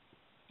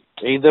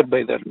 either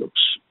by their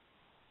looks.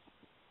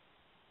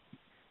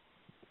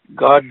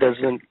 God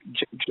doesn't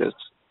judge us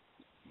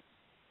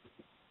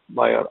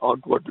by our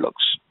outward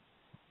looks.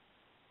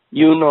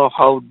 You know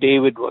how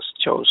David was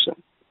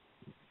chosen.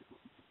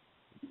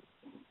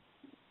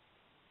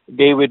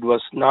 David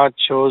was not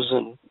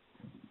chosen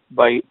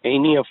by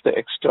any of the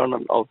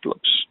external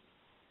outlooks.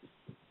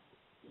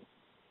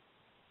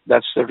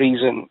 That's the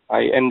reason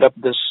I end up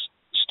this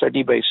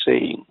study by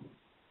saying,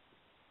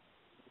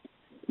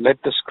 let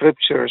the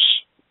scriptures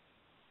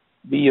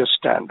be your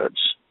standards,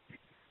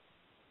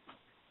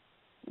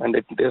 and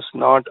it is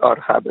not our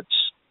habits.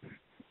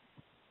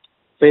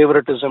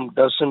 Favoritism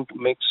doesn't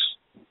mix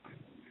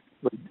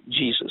with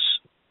Jesus.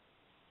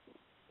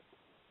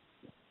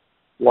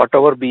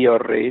 Whatever be your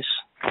race,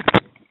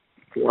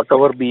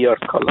 whatever be your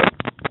color,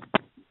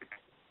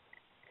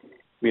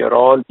 we are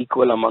all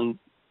equal among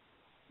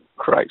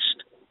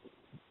Christ.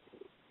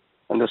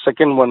 And the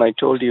second one I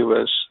told you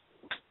is,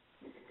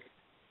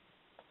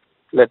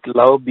 let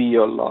love be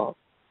your law,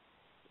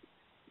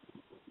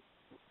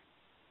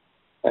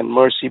 and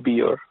mercy be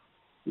your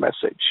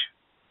message.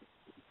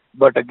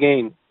 But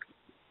again,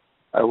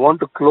 I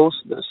want to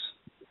close this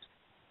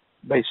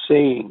by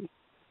saying,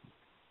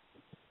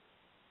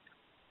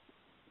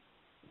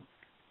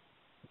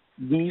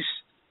 these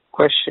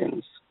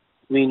questions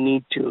we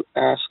need to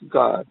ask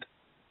God.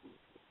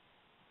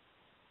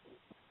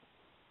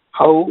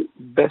 How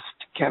best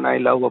can I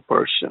love a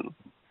person?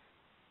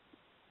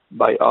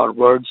 By our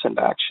words and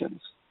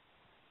actions.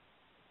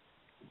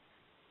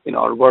 In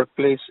our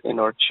workplace, in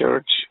our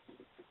church,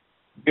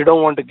 you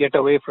don't want to get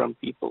away from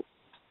people.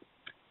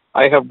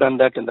 I have done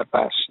that in the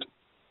past.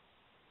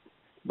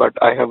 But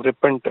I have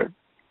repented.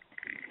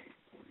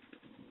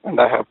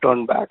 And I have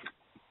turned back.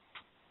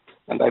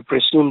 And I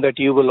presume that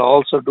you will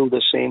also do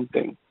the same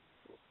thing.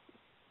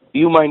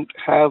 You might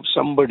have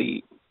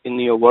somebody in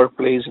your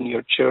workplace, in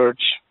your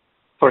church,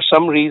 for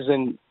some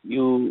reason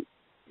you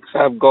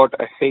have got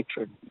a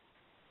hatred,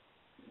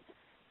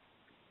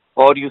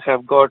 or you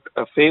have got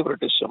a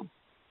favoritism,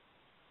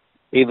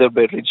 either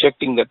by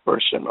rejecting that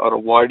person or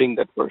avoiding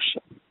that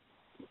person.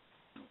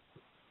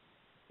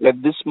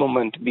 Let this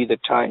moment be the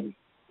time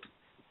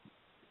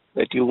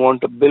that you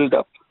want to build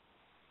up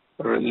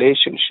a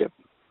relationship.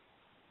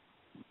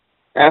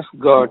 Ask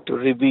God to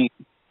reveal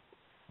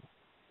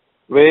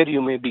where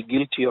you may be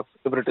guilty of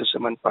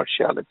favoritism and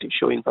partiality,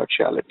 showing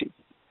partiality.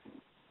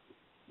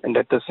 And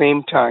at the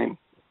same time,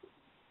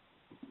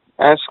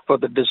 ask for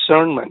the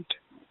discernment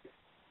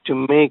to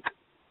make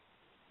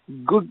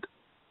good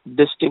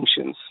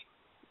distinctions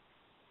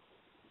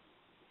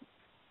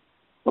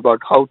about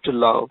how to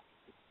love,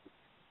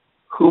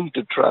 whom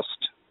to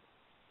trust,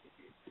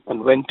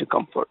 and when to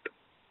comfort.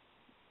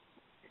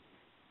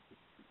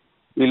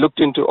 We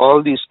looked into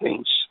all these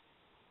things.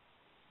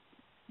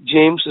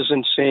 James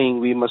isn't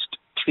saying we must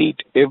treat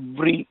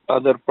every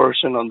other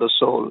person on the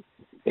soul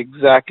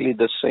exactly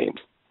the same.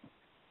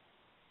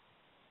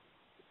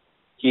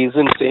 He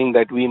isn't saying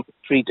that we must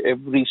treat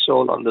every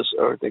soul on this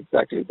earth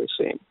exactly the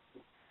same.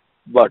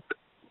 But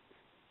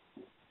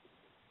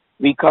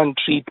we can't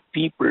treat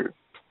people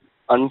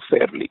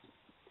unfairly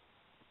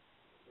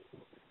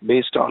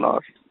based on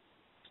our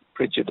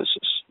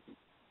prejudices.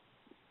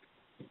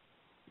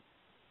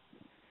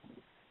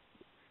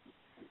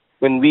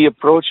 When we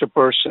approach a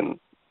person,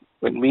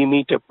 when we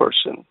meet a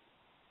person,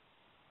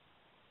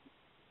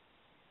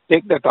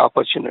 take that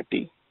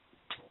opportunity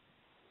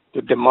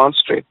to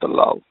demonstrate the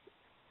love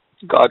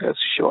God has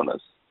shown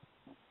us.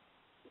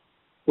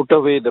 Put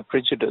away the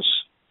prejudice.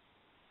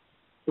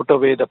 Put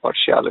away the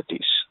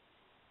partialities.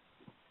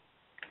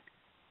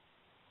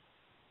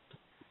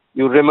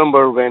 You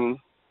remember when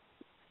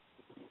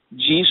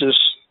Jesus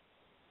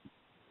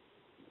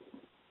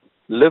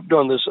lived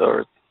on this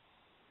earth,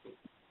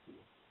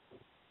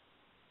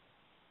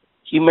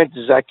 he met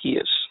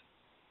Zacchaeus,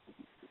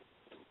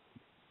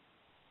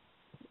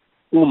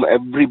 whom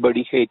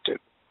everybody hated.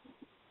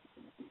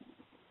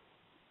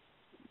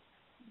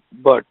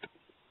 But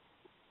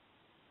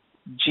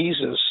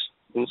Jesus,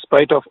 in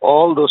spite of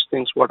all those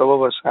things, whatever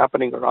was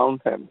happening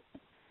around him,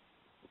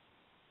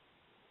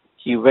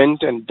 he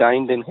went and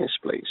dined in his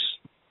place.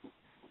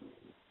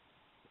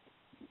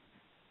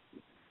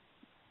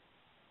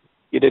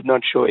 He did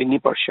not show any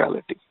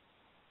partiality.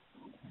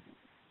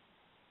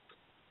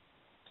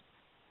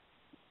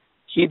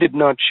 He did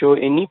not show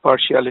any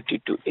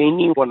partiality to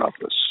any one of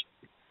us.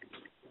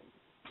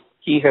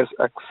 He has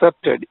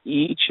accepted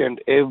each and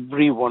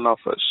every one of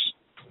us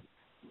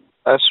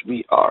as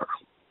we are.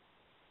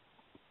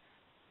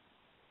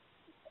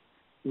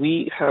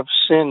 We have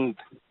sinned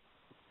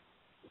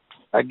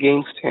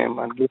against him,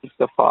 against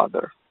the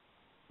Father.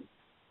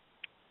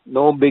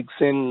 No big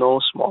sin, no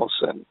small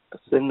sin. A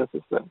sin is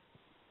a sin.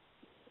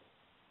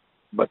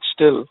 But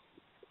still,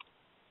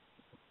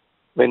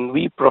 when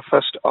we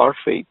professed our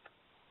faith,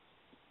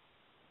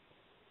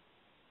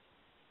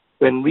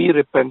 when we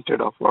repented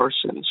of our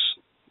sins,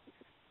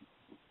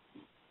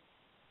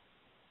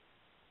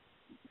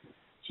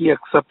 he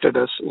accepted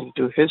us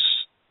into his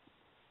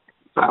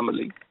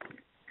family.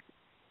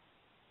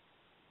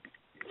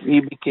 We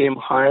became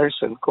heirs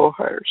and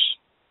co-heirs.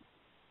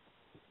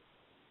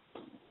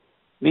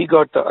 We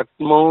got the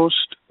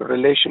utmost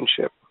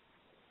relationship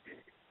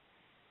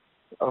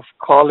of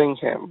calling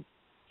him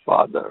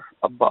Father,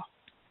 Abba.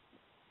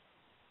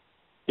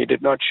 He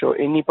did not show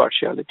any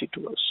partiality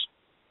to us.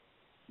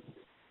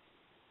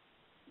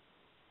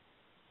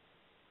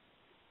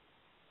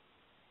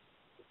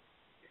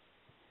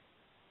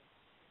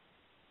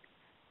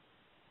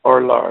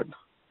 Our Lord,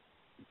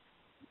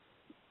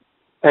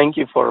 thank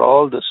you for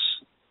all this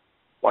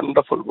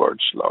wonderful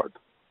words, Lord.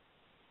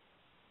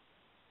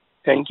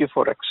 Thank you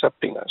for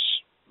accepting us.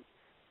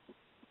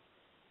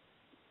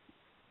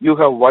 You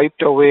have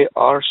wiped away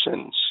our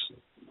sins.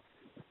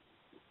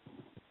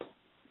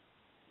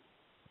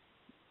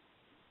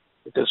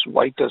 It is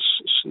white as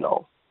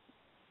snow.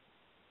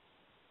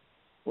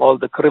 All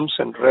the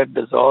crimson red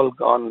is all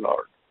gone,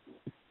 Lord.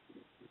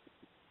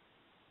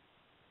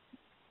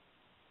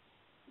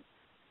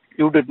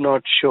 You did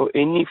not show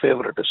any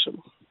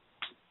favoritism.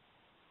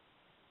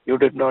 You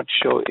did not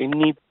show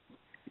any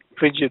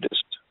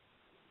prejudiced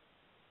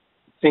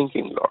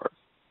thinking, Lord.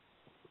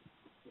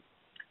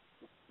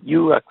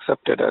 You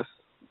accepted us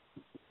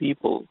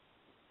people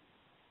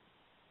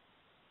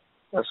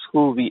as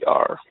who we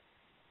are.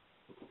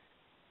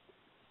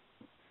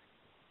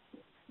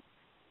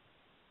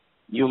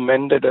 You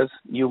mended us,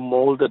 you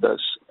molded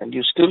us, and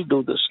you still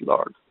do this,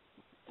 Lord,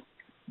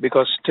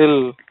 because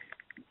still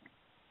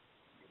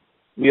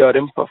we are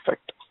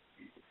imperfect.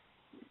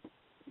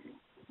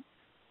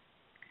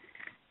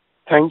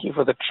 Thank you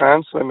for the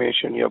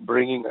transformation you're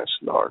bringing us,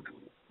 Lord,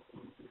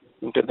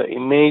 into the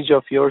image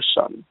of your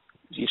Son,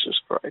 Jesus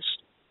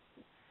Christ.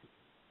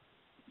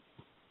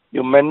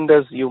 You mend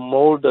us, you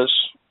mold us,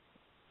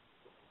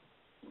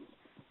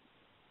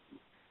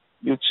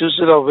 you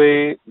chisel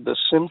away the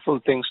sinful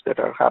things that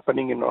are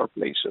happening in our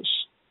places,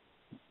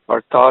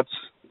 our thoughts,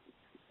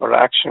 our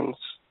actions,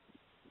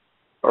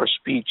 our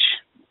speech.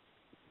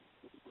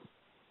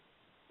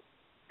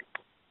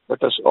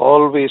 Let us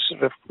always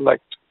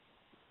reflect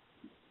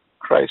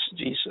Christ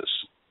Jesus.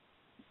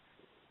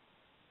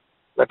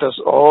 Let us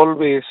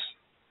always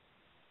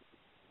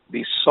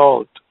be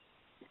salt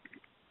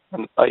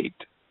and light,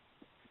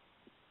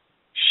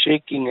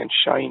 shaking and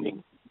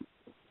shining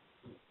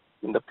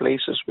in the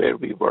places where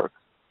we work,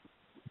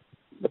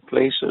 the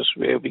places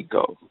where we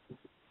go.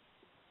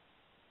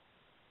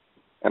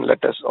 And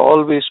let us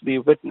always be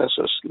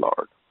witnesses,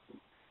 Lord.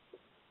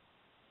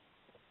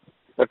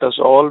 Let us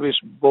always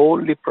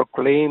boldly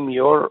proclaim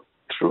your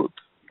truth.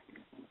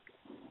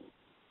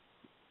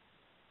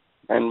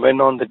 And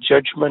when on the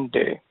judgment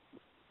day,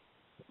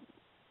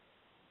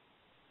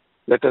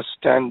 let us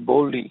stand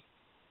boldly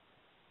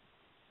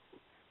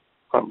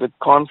with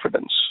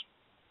confidence,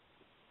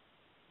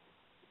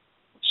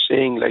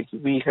 saying like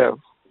we have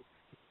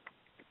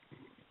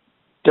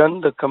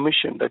done the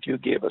commission that you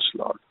gave us,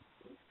 Lord.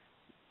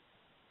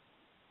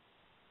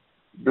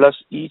 Bless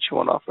each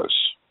one of us.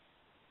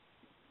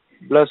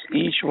 Bless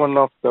each one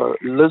of the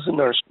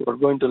listeners who are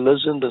going to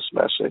listen this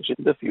message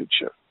in the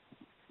future.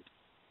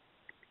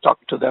 Talk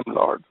to them,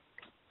 Lord.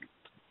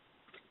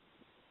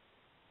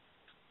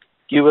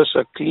 Give us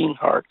a clean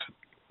heart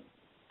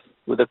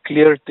with a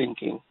clear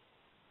thinking,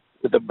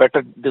 with a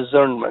better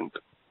discernment,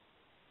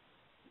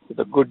 with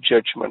a good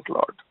judgment,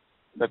 Lord,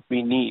 that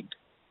we need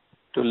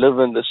to live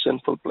in this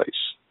sinful place.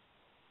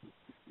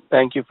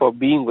 Thank you for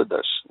being with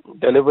us,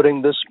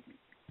 delivering this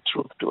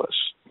truth to us.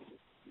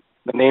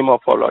 In the name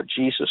of our Lord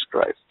Jesus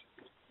Christ.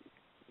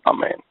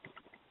 Amen.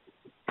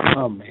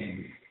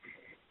 Amen.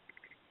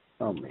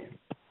 Amen.